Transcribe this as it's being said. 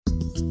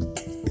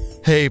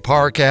Hey,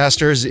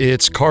 Parcasters,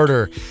 it's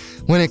Carter.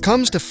 When it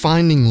comes to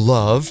finding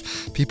love,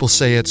 people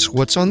say it's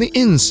what's on the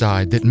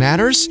inside that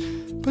matters,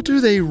 but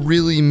do they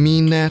really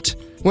mean that?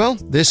 Well,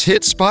 this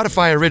hit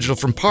Spotify original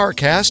from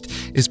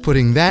Parcast is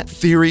putting that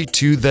theory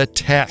to the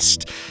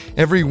test.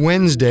 Every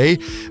Wednesday,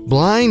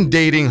 blind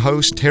dating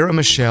host Tara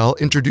Michelle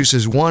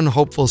introduces one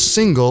hopeful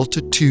single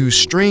to two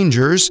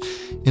strangers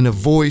in a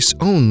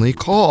voice-only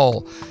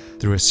call.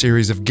 Through a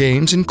series of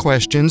games and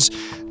questions,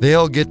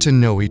 they'll get to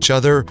know each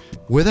other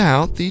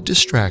without the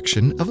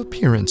distraction of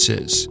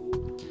appearances.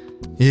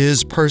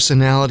 Is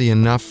personality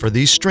enough for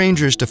these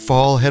strangers to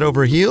fall head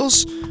over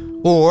heels?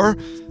 Or,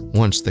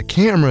 once the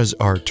cameras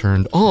are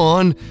turned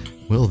on,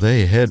 will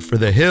they head for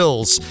the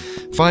hills?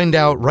 Find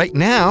out right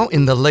now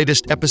in the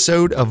latest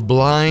episode of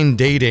Blind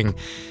Dating.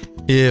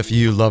 If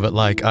you love it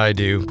like I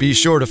do, be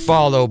sure to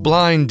follow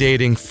Blind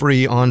Dating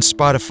free on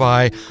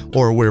Spotify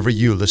or wherever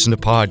you listen to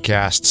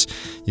podcasts.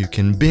 You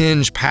can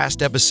binge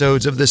past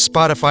episodes of this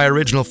Spotify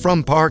original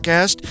from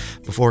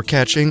Parcast before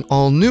catching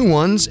all new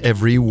ones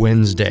every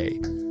Wednesday.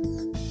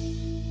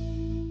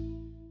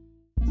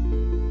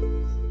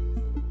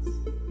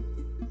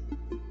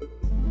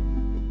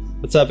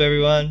 What's up,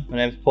 everyone? My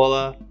name's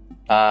Paula.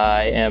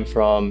 I am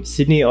from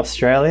Sydney,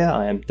 Australia.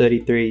 I am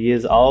 33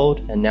 years old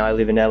and now I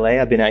live in LA.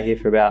 I've been out here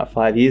for about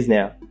 5 years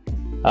now.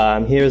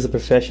 I'm here as a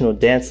professional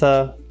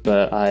dancer,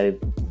 but I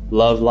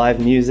love live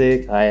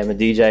music. I am a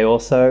DJ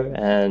also,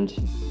 and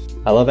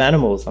I love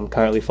animals. I'm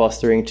currently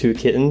fostering 2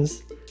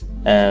 kittens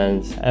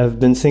and I've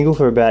been single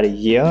for about a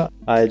year.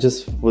 I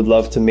just would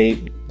love to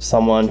meet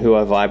someone who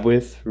I vibe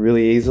with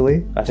really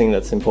easily. I think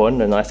that's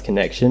important, a nice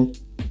connection,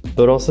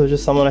 but also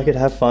just someone I could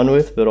have fun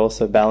with, but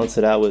also balance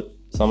it out with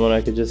someone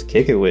I could just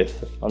kick it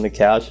with on the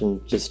couch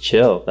and just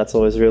chill. That's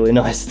always really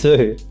nice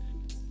too.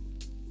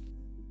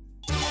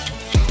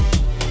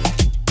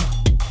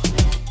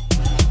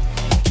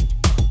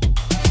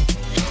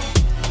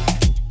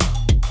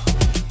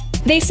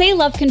 They say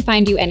love can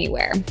find you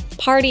anywhere.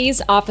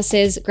 Parties,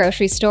 offices,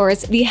 grocery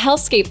stores, the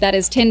hellscape that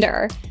is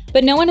Tinder.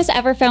 But no one has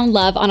ever found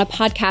love on a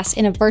podcast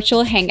in a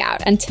virtual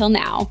hangout until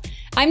now.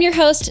 I'm your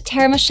host,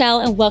 Tara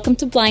Michelle, and welcome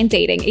to Blind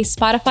Dating, a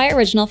Spotify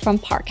original from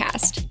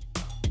Parcast.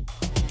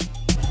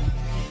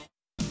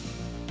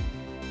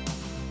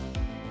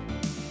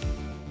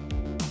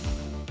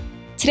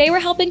 Today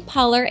we're helping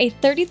Polar, a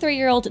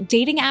 33-year-old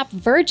dating app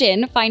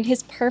virgin, find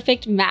his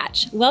perfect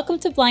match. Welcome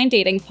to Blind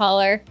Dating,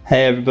 Polar.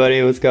 Hey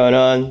everybody, what's going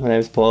on? My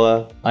name's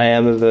Paula. I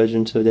am a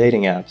virgin to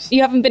dating apps.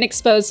 You haven't been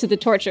exposed to the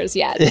tortures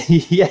yet.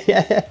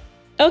 Yeah.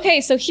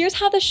 Okay, so here's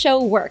how the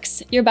show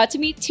works. You're about to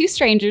meet 2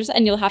 strangers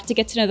and you'll have to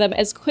get to know them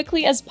as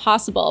quickly as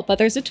possible, but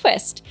there's a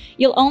twist.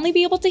 You'll only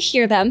be able to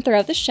hear them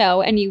throughout the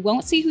show and you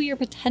won't see who your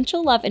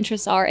potential love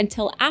interests are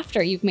until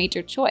after you've made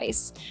your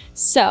choice.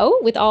 So,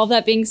 with all of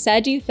that being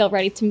said, do you feel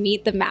ready to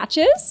meet the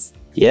matches?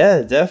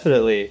 Yeah,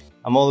 definitely.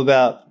 I'm all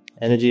about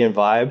energy and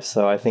vibes,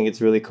 so I think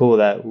it's really cool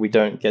that we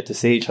don't get to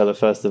see each other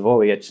first of all.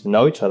 We get to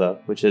know each other,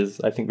 which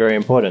is, I think, very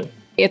important.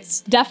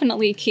 It's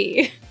definitely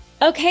key.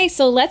 Okay,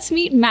 so let's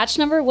meet match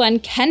number 1,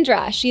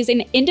 Kendra. She's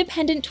an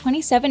independent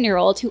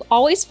 27-year-old who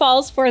always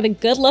falls for the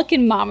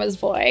good-looking mama's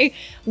boy.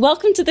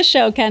 Welcome to the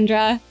show,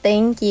 Kendra.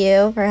 Thank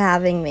you for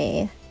having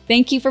me.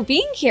 Thank you for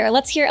being here.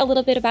 Let's hear a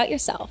little bit about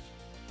yourself.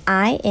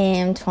 I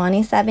am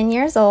 27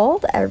 years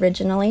old,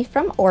 originally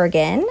from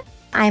Oregon.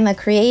 I'm a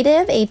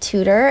creative, a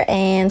tutor,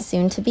 and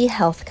soon-to-be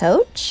health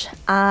coach.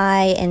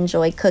 I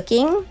enjoy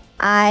cooking.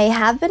 I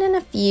have been in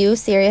a few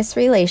serious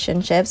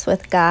relationships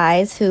with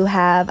guys who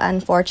have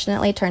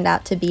unfortunately turned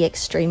out to be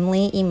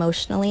extremely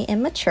emotionally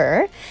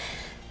immature.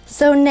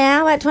 So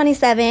now at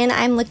 27,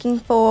 I'm looking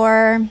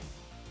for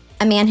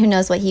a man who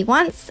knows what he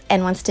wants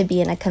and wants to be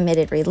in a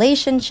committed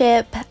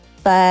relationship,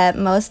 but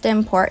most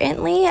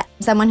importantly,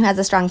 someone who has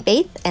a strong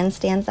faith and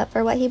stands up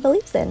for what he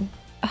believes in.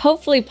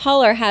 Hopefully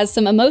Polar has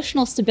some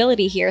emotional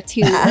stability here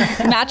to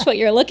match what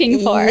you're looking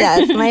for.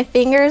 Yes, my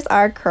fingers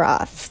are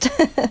crossed.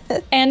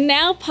 And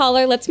now,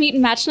 Polar, let's meet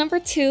match number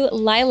 2,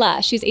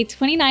 Lila. She's a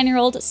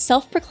 29-year-old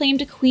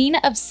self-proclaimed queen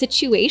of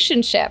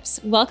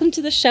situationships. Welcome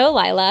to the show,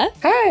 Lila.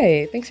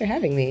 Hi, thanks for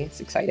having me. It's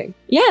exciting.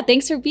 Yeah,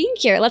 thanks for being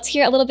here. Let's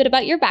hear a little bit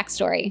about your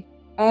backstory.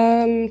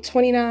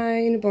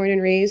 29, born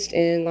and raised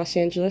in Los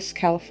Angeles,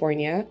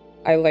 California.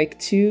 I like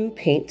to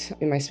paint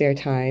in my spare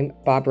time,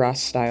 Bob Ross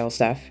style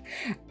stuff.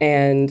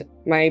 And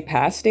my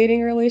past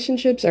dating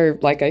relationships are,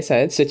 like I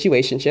said,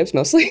 situationships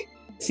mostly.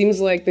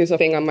 Seems like there's a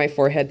thing on my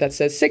forehead that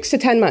says 6 to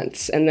 10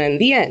 months and then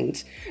the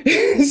end.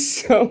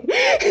 So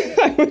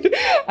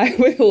I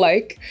would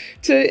like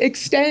to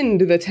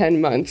extend the 10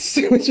 months,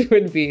 which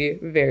would be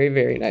very,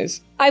 very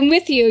nice. I'm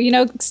with you. You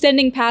know,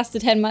 extending past the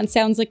 10 months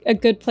sounds like a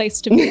good place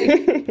to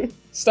be.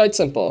 Start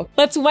simple.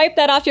 Let's wipe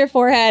that off your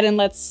forehead and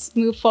let's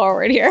move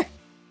forward here.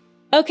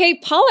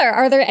 Okay, Polar,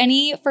 are there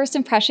any first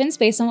impressions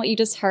based on what you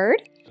just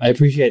heard? I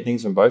appreciate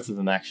things from both of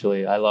them,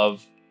 actually. I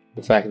love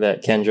the fact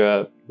that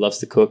Kendra loves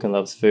to cook and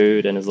loves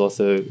food and is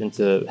also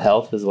into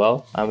health as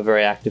well. I'm a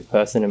very active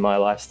person in my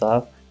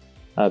lifestyle.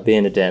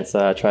 Being a dancer,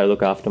 I try to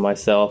look after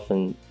myself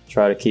and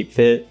try to keep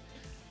fit.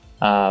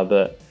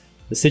 But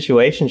The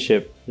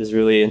situationship is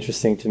really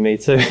interesting to me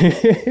too.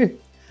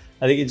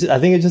 I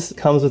think it just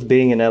comes with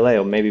being in LA,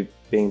 or maybe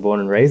being born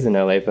and raised in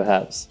LA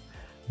perhaps.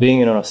 Being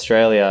in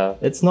Australia,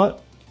 it's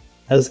not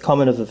as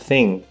common of a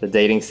thing, the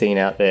dating scene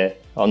out there.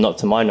 Well, not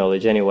to my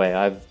knowledge anyway.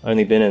 I've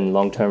only been in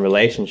long-term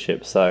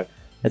relationships, so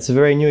it's a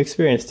very new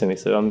experience to me.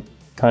 So I'm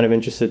kind of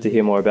interested to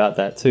hear more about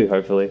that too,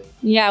 hopefully.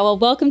 Yeah, well,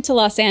 welcome to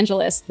Los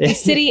Angeles, the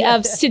city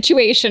of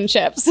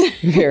situationships.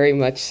 Very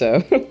much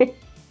so.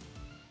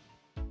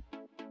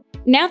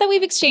 Now that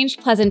we've exchanged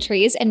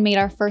pleasantries and made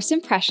our first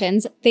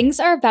impressions,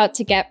 things are about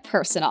to get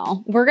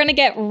personal. We're going to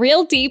get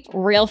real deep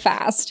real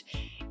fast.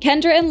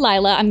 Kendra and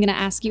Lila, I'm going to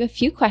ask you a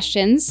few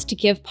questions to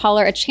give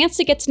Polar a chance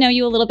to get to know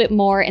you a little bit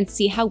more and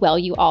see how well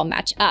you all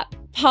match up.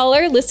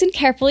 Polar, listen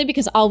carefully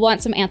because I'll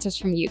want some answers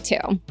from you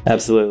too.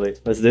 Absolutely.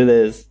 Let's do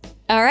this.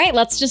 All right,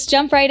 let's just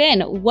jump right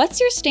in.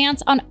 What's your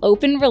stance on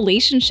open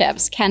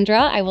relationships?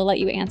 Kendra, I will let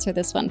you answer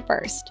this one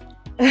first.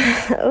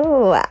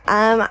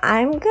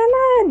 I'm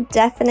gonna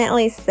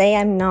definitely say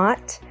I'm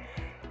not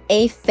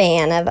a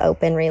fan of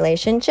open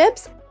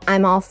relationships.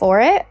 I'm all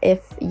for it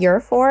if you're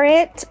for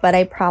it, but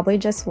I probably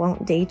just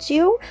won't date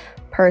you.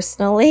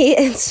 Personally,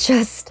 it's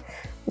just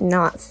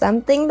not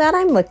something that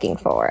I'm looking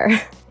for.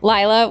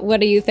 Lila, what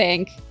do you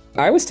think?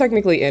 I was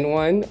technically in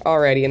one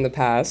already in the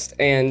past,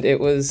 and it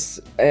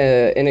was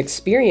an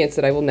experience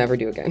that I will never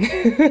do again.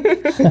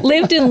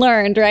 Lived and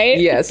learned, right?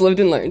 Yes, lived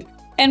and learned.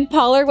 And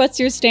Polar, what's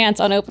your stance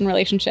on open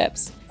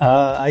relationships?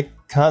 I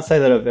can't say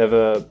that I've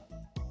ever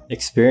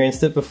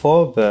experienced it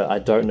before, but I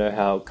don't know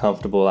how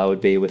comfortable I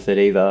would be with it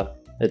either.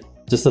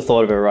 Just the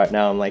thought of it right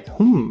now, I'm like,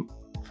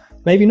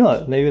 maybe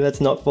not. Maybe that's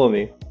not for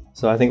me.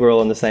 So I think we're all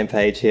on the same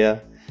page here.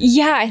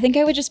 Yeah, I think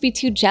I would just be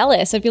too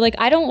jealous. I'd be like,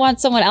 I don't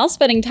want someone else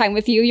spending time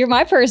with you. You're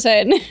my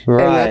person.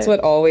 Right. And that's what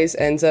always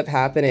ends up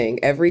happening.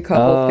 Every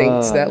couple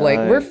thinks that, like,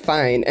 we're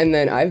fine. And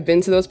then I've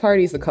been to those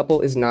parties, the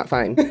couple is not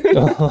fine.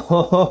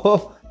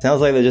 Sounds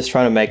like they're just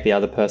trying to make the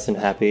other person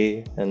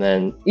happy, and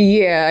then...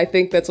 Yeah, I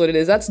think that's what it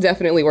is. That's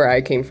definitely where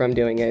I came from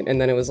doing it. And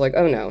then it was like,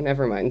 oh no,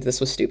 never mind. This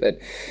was stupid.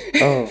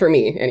 For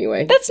me,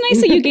 anyway. That's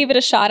nice that you gave it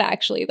a shot,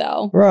 actually,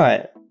 though.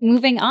 Right.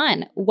 Moving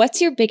on.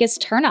 What's your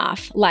biggest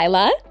turnoff,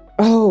 Lila?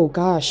 Oh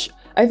gosh.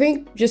 I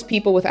think just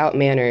people without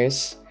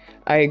manners.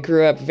 I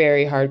grew up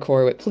very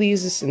hardcore with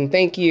please and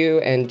thank you,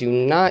 and do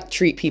not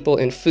treat people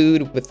in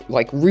food with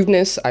like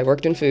rudeness. I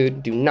worked in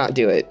food. Do not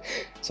do it.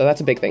 So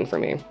that's a big thing for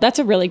me. That's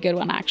a really good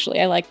one,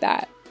 actually. I like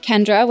that.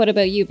 Kendra, what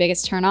about you?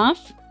 Biggest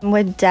turnoff?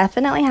 Would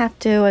definitely have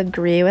to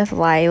agree with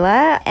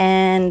Lila,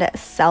 and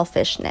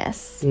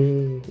selfishness.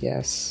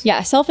 Yes.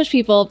 Yeah, selfish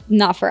people,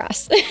 not for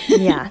us.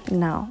 Yeah,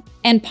 no.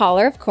 And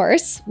Polar, of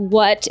course.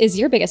 What is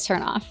your biggest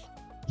turnoff?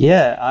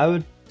 Yeah, I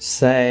would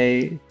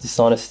say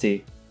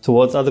dishonesty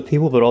towards other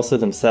people, but also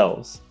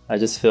themselves. I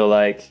just feel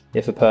like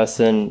if a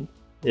person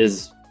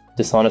is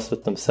dishonest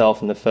with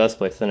themselves in the first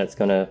place, then it's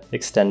going to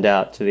extend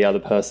out to the other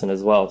person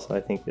as well. So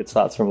I think it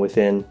starts from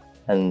within,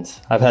 and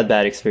I've had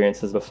bad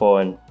experiences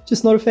before and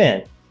just not a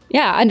fan.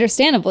 Yeah,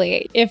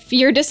 understandably. If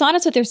you're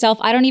dishonest with yourself,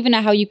 I don't even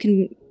know how you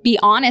can be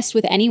honest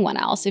with anyone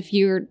else if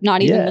you're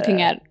not even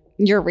looking at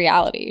your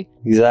reality.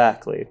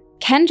 Exactly.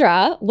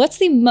 Kendra, what's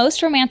the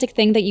most romantic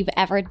thing that you've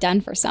ever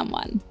done for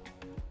someone?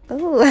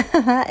 Ooh,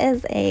 that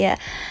is a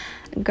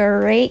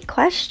great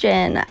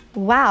question.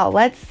 Wow,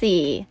 let's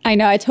see. I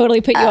know, I totally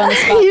put you on the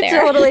spot You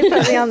there. totally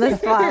put me on the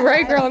spot.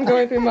 Right, girl, I'm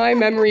going through my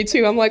memory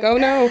too. I'm like, oh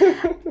no.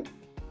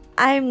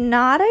 I'm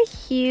not a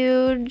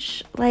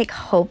huge,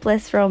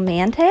 hopeless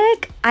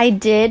romantic. I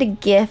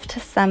did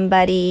gift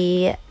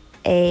somebody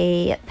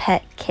a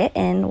pet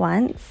kitten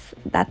once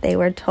that they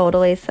were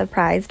totally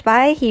surprised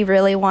by. He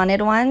really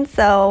wanted one,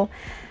 so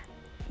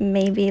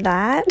maybe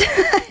that.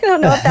 I don't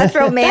know if that's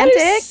romantic.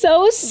 That is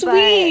so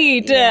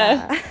sweet.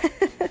 Yeah.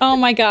 Oh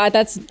my God,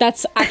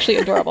 that's actually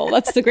adorable.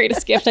 That's the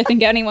greatest gift I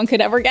think anyone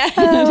could ever get.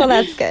 Oh, well,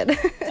 that's good.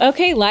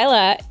 Okay,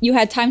 Lila, you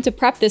had time to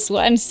prep this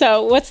one.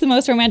 So what's the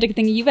most romantic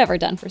thing you've ever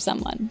done for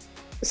someone?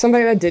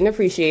 Somebody that didn't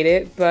appreciate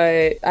it,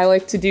 but I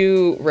like to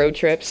do road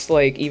trips,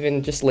 like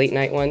even just late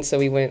night ones. So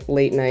we went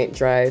late night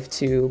drive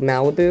to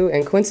Malibu,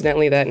 and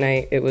coincidentally that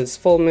night it was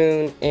full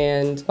moon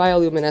and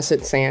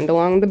bioluminescent sand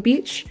along the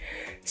beach.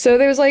 So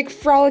there was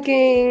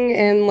frolicking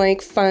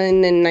and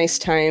fun and nice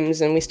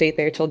times, and we stayed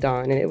there till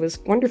dawn, and it was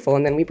wonderful.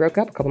 And then we broke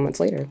up a couple months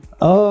later.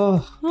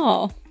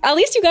 Oh, at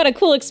least you got a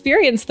cool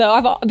experience though.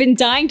 I've been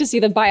dying to see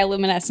the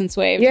bioluminescence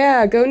wave.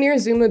 Yeah, go near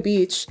Zuma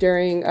Beach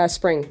during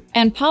spring.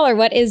 And Polar,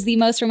 what is the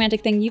most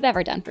romantic thing you've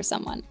ever done for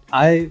someone?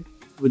 I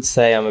would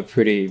say I'm a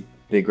pretty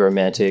big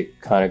romantic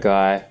kind of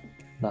guy.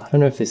 I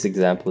don't know if this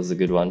example is a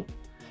good one.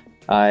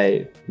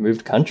 I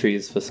moved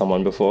countries for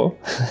someone before.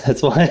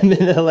 That's why I'm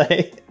in LA.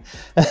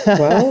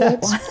 Well,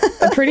 that's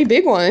a pretty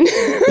big one.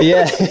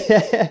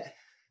 Yeah.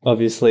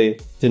 Obviously,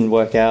 didn't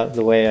work out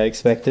the way I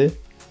expected,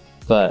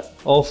 but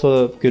all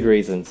for good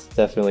reasons.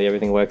 Definitely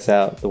everything works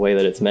out the way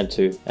that it's meant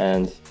to,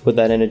 and put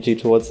that energy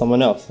towards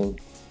someone else. And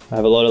I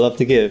have a lot of love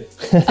to give.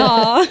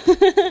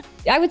 Aw.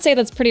 I would say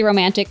that's pretty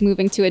romantic,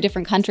 moving to a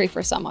different country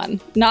for someone.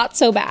 Not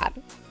so bad.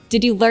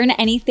 Did you learn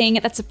anything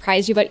that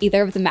surprised you about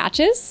either of the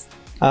matches?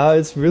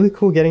 It's really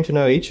cool getting to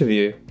know each of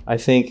you. I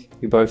think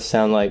you both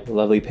sound like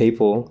lovely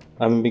people.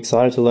 I'm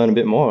excited to learn a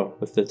bit more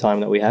with the time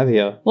that we have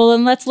here. Well,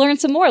 then let's learn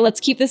some more. Let's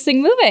keep this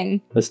thing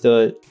moving. Let's do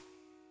it.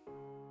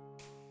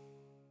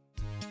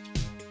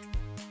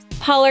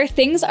 Polar,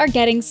 things are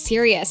getting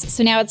serious,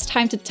 so now it's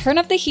time to turn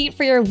up the heat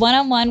for your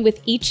one-on-one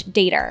with each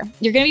dater.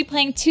 You're going to be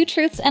playing 2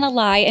 truths and a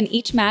lie, and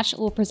each match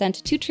will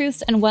present 2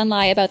 truths and 1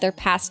 lie about their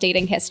past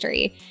dating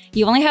history.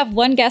 You only have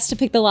 1 guess to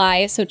pick the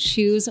lie, so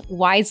choose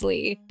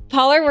wisely.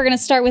 Polar, we're going to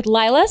start with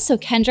Lila, so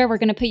Kendra, we're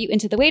going to put you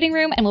into the waiting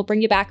room, and we'll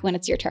bring you back when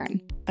it's your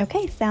turn.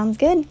 Okay, sounds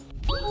good.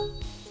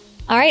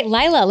 All right,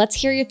 Lila, let's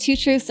hear your 2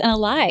 truths and a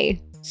lie.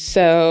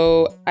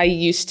 So I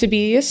used to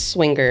be a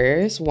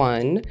swingers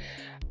one.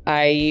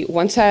 I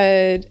once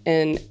had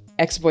an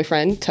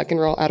ex-boyfriend tuck and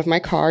roll out of my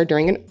car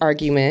during an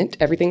argument.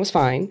 Everything was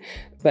fine,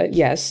 but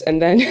yes.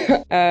 And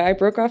then I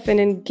broke off an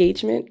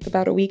engagement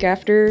about a week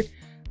after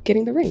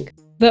getting the ring.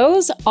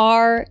 Those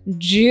are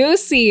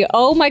juicy.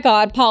 Oh my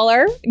God,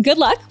 Polar. Good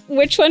luck.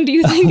 Which one do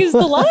you think is the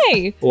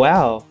lie?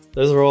 Wow.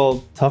 Those are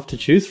all tough to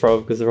choose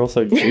from because they're all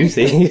so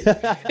juicy.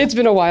 It's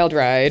been a wild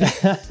ride.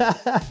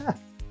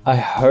 I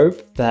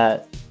hope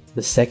that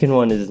the second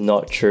one is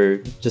not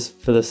true, just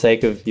for the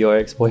sake of your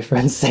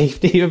ex-boyfriend's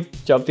safety of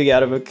jumping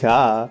out of a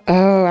car.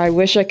 Oh, I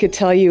wish I could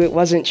tell you it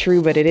wasn't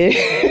true, but it is.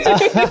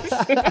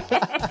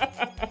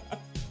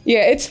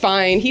 Yeah, it's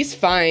fine. He's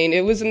fine.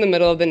 It was in the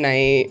middle of the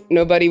night.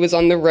 Nobody was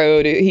on the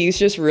road. He's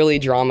just really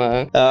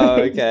drama.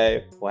 Oh,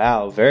 okay.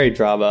 Wow, very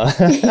drama.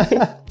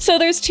 So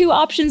there's 2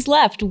 options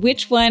left.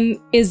 Which one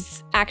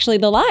is actually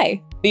the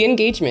lie? The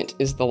engagement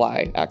is the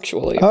lie,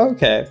 actually. Oh,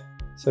 okay.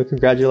 So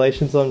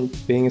congratulations on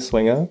being a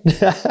swinger.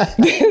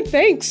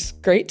 Thanks.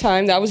 Great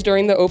time. That was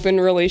during the open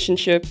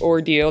relationship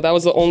ordeal. That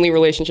was the only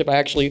relationship I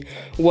actually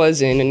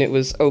was in, and it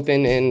was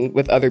open and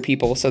with other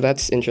people. So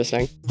that's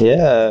interesting.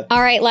 Yeah.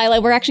 All right, Lila,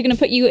 we're actually going to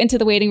put you into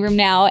the waiting room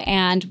now,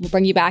 and we'll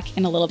bring you back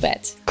in a little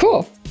bit.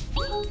 Cool.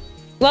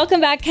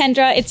 Welcome back,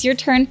 Kendra. It's your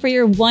turn for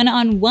your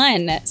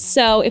one-on-one.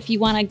 So if you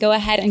want to go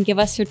ahead and give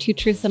us your 2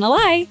 truths and a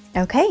lie.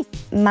 Okay.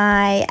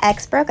 My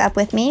ex broke up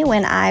with me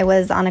when I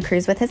was on a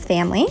cruise with his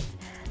family.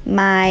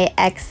 My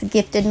ex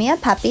gifted me a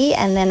puppy,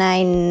 and then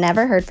I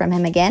never heard from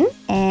him again.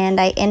 And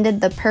I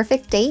ended the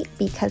perfect date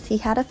because he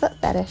had a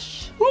foot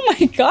fetish. Oh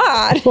my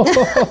God.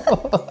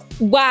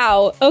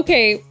 Wow.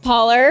 Okay,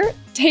 Polar,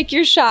 take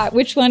your shot.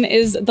 Which one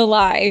is the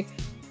lie?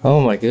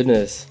 Oh my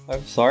goodness.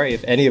 I'm sorry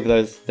if any of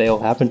those, they all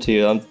happened to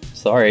you. I'm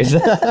sorry.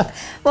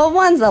 Well,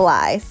 one's a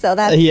lie, so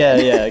that's...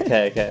 Yeah,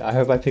 okay. I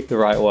hope I picked the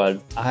right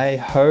one. I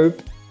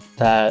hope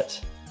that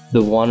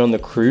the one on the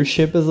cruise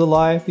ship is a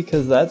lie,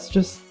 because that's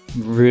just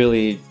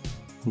really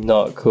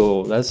not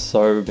cool. That's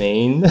so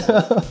mean.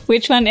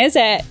 Which one is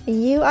it?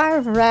 You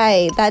are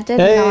right. That did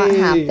not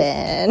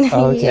happen.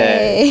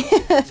 Okay. Yay.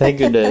 Thank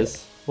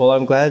goodness. Well,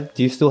 I'm glad.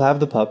 Do you still have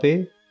the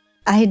puppy?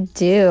 I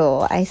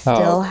do. I still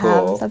cool.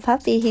 have the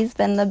puppy. He's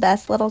been the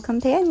best little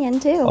companion,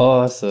 too.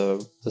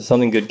 Awesome. So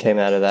something good came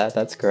out of that.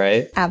 That's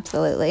great.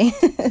 Absolutely.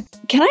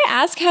 Can I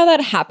ask how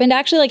that happened,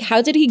 actually? Like,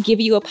 how did he give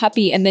you a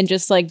puppy and then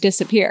just, like,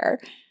 disappear?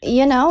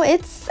 You know,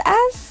 it's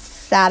as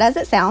sad as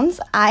it sounds.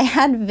 I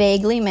had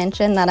vaguely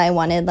mentioned that I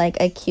wanted, like,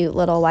 a cute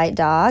little white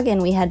dog,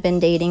 and we had been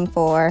dating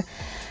for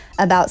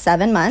about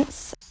 7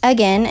 months.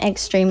 Again,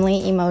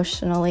 extremely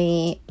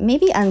emotionally,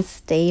 maybe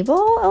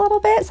unstable a little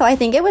bit. So I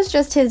think it was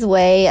just his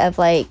way of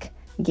like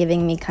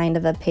giving me kind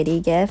of a pity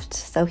gift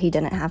so he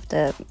didn't have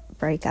to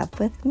break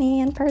up with me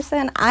in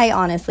person. I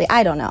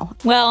don't know.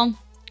 Well,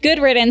 good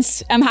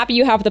riddance. I'm happy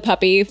you have the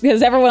puppy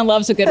because everyone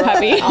loves a good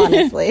puppy.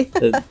 Honestly.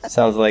 It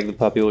sounds like the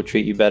puppy will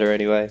treat you better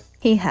anyway.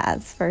 He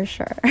has, for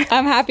sure.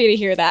 I'm happy to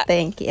hear that.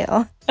 Thank you.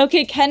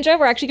 Okay, Kendra,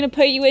 we're actually going to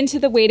put you into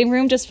the waiting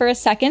room just for a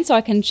second so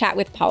I can chat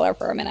with Polar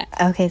for a minute.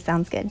 Okay,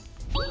 sounds good.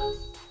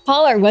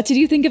 Polar, what did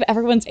you think of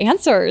everyone's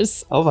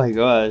answers? Oh my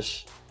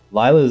gosh.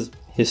 Lila's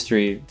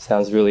history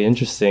sounds really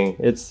interesting.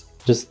 It's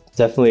just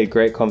definitely a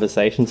great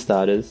conversation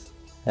starters.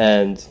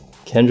 And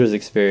Kendra's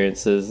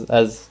experiences,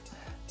 as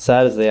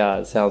sad as they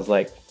are, it sounds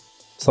like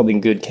something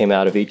good came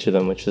out of each of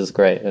them, which is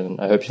great. And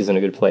I hope she's in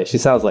a good place. She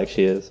sounds like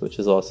she is, which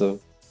is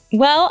awesome.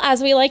 Well,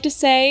 as we like to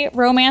say,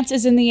 romance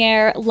is in the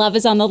air, love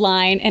is on the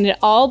line, and it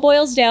all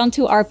boils down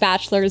to our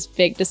bachelor's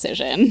big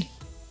decision.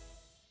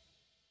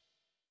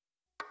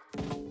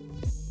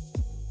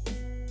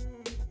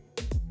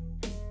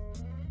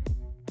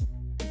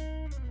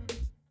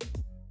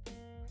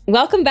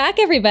 Welcome back,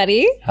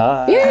 everybody.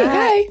 Hi. Yay,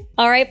 hi.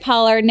 All right,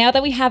 Polar, now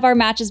that we have our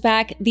matches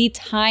back, the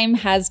time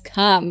has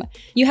come.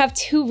 You have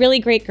 2 really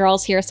great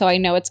girls here, so I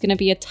know it's going to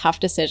be a tough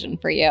decision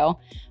for you.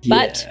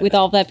 But with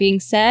all that being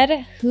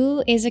said,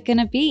 who is it going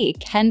to be,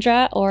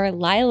 Kendra or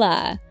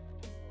Lila?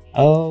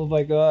 Oh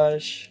my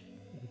gosh.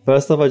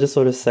 First off, I just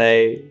want to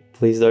say,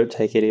 please don't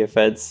take any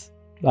offense.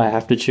 I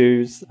have to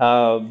choose.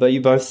 But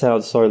you both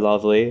sound so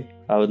lovely.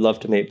 I would love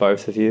to meet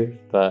both of you,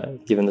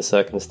 but given the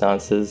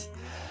circumstances,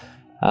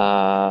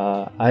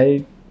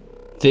 I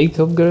think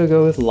I'm gonna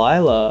go with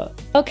Lila.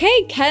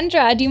 Okay,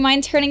 Kendra, do you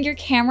mind turning your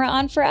camera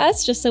on for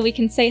us just so we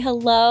can say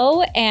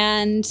hello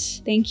and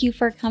thank you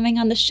for coming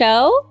on the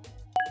show?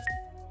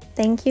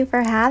 Thank you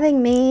for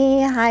having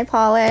me. Hi,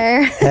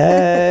 Polar.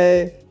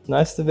 Hey,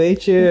 nice to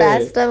meet you.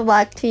 Best of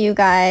luck to you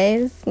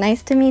guys.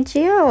 Nice to meet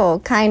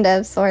you. Kind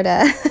of, sort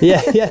of.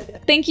 Yeah.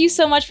 Thank you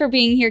so much for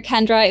being here,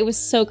 Kendra. It was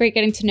so great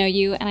getting to know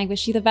you, and I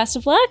wish you the best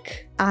of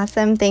luck.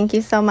 Awesome. Thank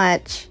you so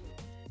much.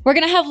 We're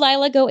going to have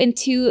Lila go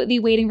into the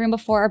waiting room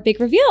before our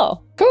big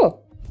reveal.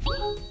 Cool.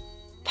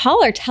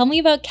 Polar, tell me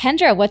about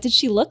Kendra. What did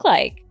she look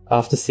like?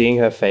 After seeing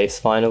her face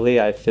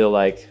finally, I feel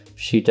like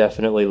she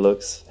definitely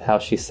looks how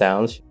she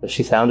sounds.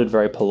 She sounded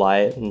very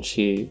polite, and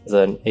she is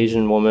an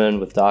Asian woman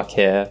with dark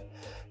hair,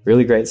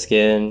 really great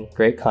skin,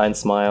 great kind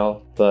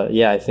smile. But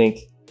yeah, I think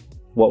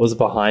what was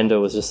behind her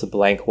was just a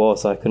blank wall,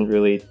 so I couldn't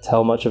really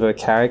tell much of her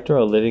character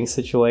or living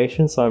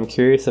situation. So I'm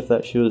curious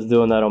if she was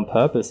doing that on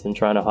purpose and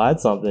trying to hide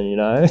something, you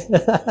know?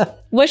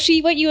 Was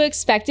she what you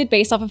expected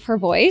based off of her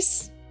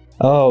voice?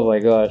 Oh my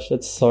gosh,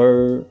 it's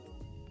so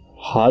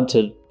hard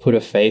to put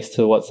a face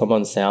to what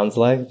someone sounds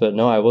like, but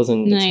no, I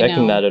wasn't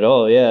expecting that at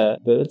all. Yeah,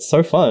 but it's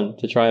so fun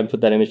to try and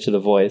put that image to the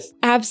voice.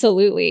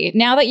 Absolutely.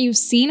 Now that you've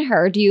seen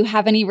her, do you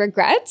have any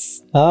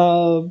regrets?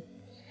 No,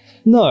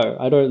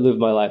 I don't live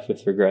my life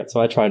with regret, so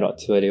I try not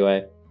to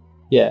anyway.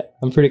 Yeah,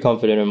 I'm pretty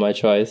confident in my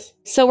choice.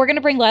 So we're going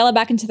to bring Lila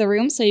back into the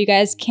room so you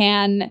guys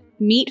can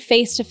meet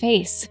face to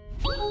face.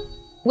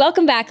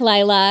 Welcome back,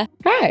 Lila.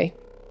 Hi.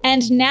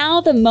 And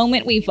now the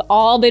moment we've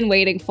all been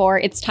waiting for.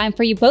 It's time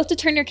for you both to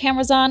turn your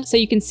cameras on so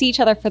you can see each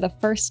other for the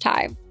first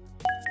time.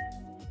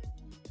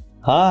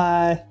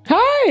 Hi.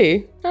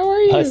 Hi. How are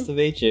you? Nice to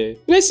meet you.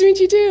 Nice to meet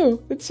you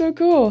too. It's so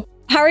cool.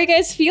 How are you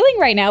guys feeling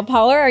right now,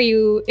 Polar? Are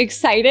you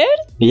excited?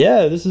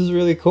 Yeah, this is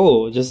really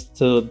cool. Just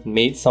to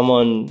meet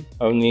someone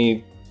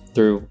only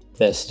through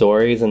their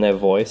stories and their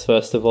voice,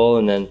 first of all,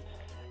 and then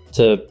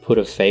to put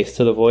a face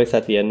to the voice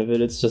at the end of it.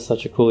 It's just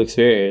such a cool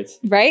experience.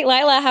 Right?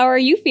 Lila, how are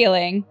you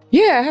feeling?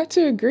 Yeah, I have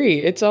to agree.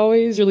 It's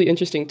always really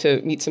interesting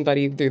to meet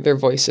somebody through their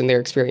voice and their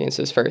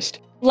experiences first.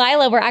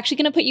 Lila, we're actually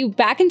going to put you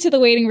back into the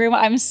waiting room.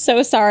 I'm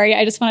so sorry.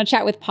 I just want to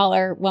chat with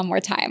Polar one more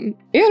time.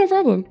 Yeah, no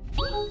problem.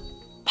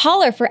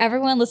 Polar, for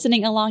everyone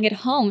listening along at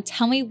home,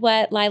 tell me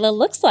what Lila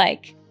looks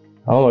like.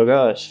 Oh my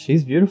gosh,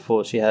 she's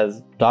beautiful. She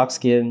has dark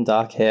skin,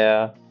 dark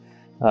hair,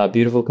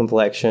 beautiful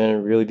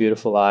complexion, really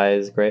beautiful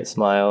eyes, great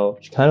smile.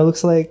 She kind of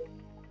looks like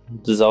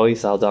Zoe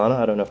Saldana.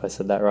 I don't know if I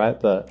said that right,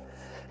 but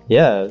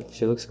yeah,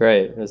 she looks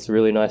great. It's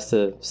really nice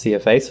to see her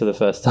face for the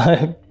first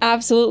time.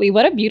 Absolutely.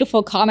 What a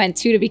beautiful comment,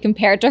 too, to be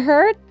compared to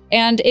her.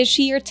 And is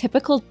she your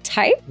typical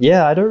type?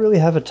 Yeah, I don't really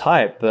have a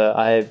type, but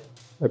I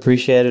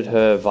appreciated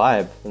her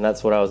vibe, and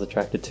that's what I was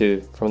attracted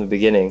to from the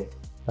beginning.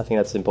 I think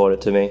that's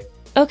important to me.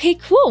 Okay,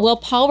 cool. Well,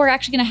 Paul, we're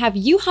actually going to have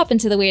you hop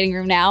into the waiting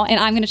room now, and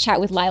I'm going to chat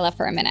with Lila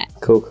for a minute.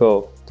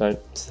 Cool. Don't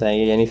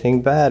say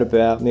anything bad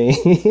about me.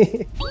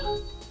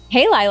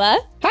 Hey, Lila.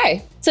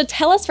 Hi. So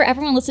tell us, for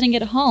everyone listening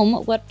at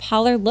home, what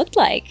Polar looked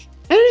like.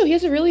 I don't know. He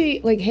has a really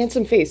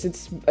handsome face.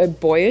 It's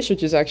boyish,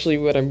 which is actually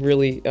what I'm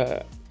really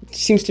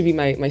seems to be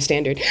my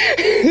standard.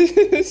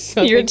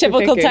 So your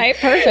typical type.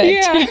 Perfect.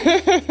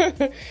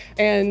 Yeah.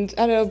 And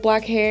I don't know,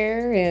 black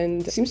hair,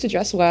 and seems to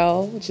dress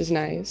well, which is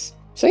nice.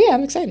 So yeah,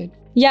 I'm excited.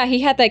 Yeah,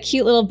 he had that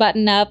cute little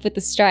button up with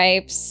the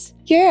stripes.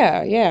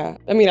 Yeah.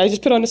 I mean, I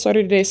just put on a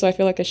sweater today, so I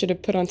feel like I should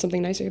have put on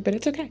something nicer, but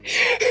it's okay.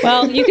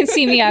 Well, you can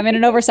see me. I'm in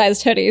an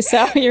oversized hoodie,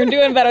 so you're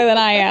doing better than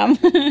I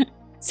am.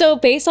 So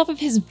based off of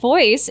his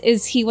voice,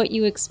 is he what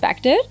you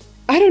expected?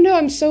 I don't know.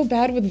 I'm so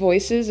bad with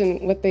voices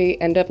and what they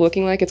end up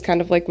looking like. It's kind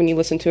of like when you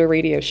listen to a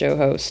radio show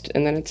host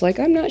and then it's like,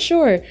 I'm not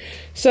sure.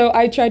 So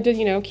I tried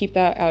to, keep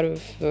that out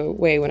of the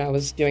way when I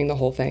was doing the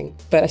whole thing.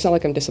 But it's not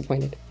like I'm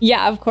disappointed.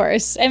 Yeah, of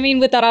course. I mean,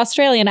 with that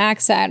Australian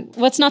accent,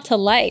 what's not to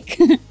like?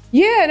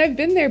 Yeah, and I've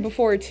been there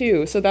before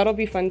too. So that'll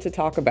be fun to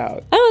talk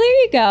about.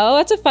 Oh, there you go.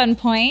 That's a fun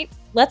point.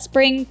 Let's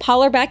bring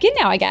Polar back in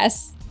now, I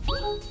guess.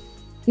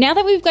 Now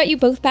that we've got you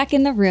both back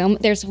in the room,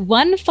 there's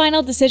one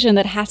final decision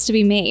that has to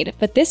be made,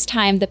 but this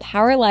time the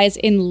power lies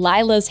in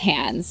Lila's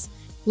hands.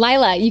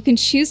 Lila, you can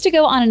choose to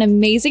go on an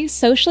amazing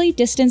socially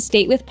distanced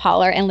date with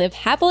Polar and live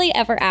happily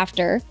ever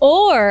after,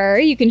 or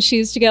you can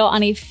choose to go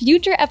on a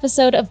future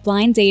episode of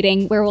Blind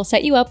Dating where we'll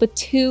set you up with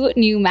 2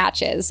 new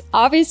matches.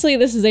 Obviously,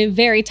 this is a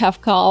very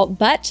tough call,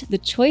 but the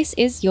choice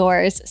is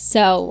yours.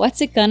 So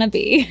what's it gonna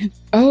be?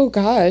 Oh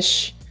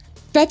gosh.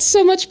 That's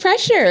so much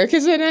pressure,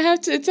 because then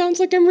it sounds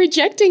like I'm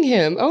rejecting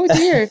him. Oh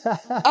dear.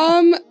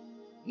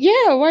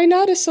 Yeah, why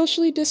not a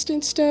socially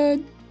distanced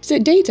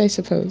date, I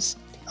suppose?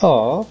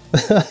 Aw.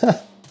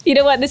 You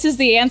know what? This is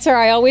the answer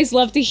I always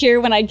love to hear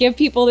when I give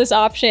people this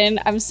option.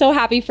 I'm so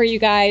happy for you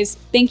guys.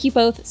 Thank you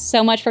both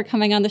so much for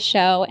coming on the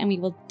show, and we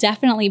will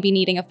definitely be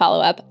needing a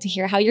follow-up to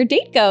hear how your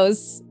date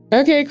goes.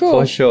 Okay, cool.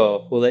 For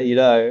sure. We'll let you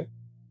know.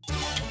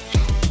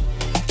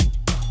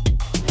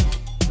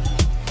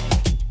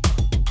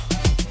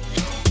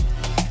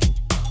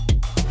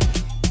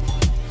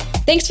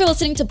 Thanks for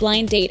listening to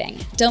Blind Dating.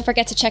 Don't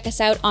forget to check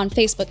us out on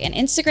Facebook and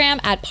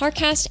Instagram at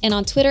Parcast and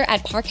on Twitter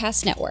at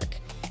Parcast Network.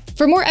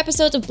 For more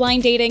episodes of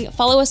Blind Dating,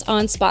 follow us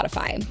on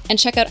Spotify and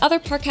check out other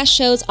Parcast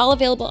shows all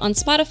available on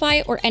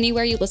Spotify or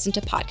anywhere you listen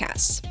to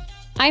podcasts.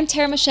 I'm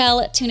Tara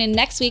Michelle. Tune in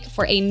next week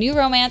for a new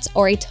romance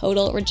or a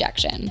total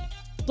rejection.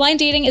 Blind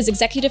Dating is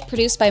executive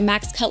produced by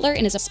Max Cutler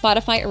and is a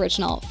Spotify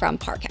original from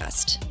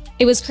Parcast.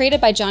 It was created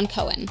by John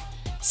Cohen.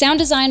 Sound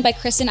design by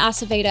Kristen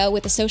Acevedo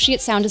with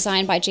associate sound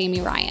design by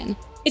Jamie Ryan.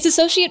 It's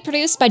associate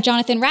produced by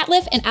Jonathan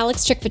Ratliff and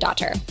Alex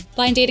Trickvidater.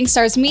 Blind Dating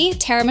stars me,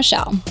 Tara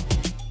Michelle.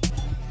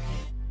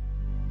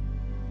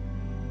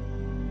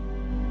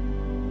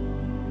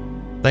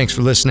 Thanks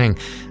for listening.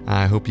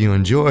 I hope you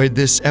enjoyed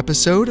this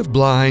episode of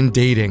Blind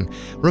Dating.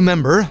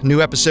 Remember,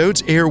 new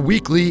episodes air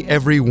weekly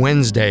every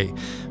Wednesday.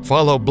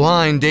 Follow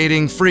Blind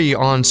Dating free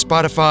on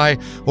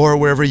Spotify or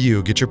wherever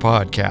you get your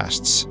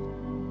podcasts.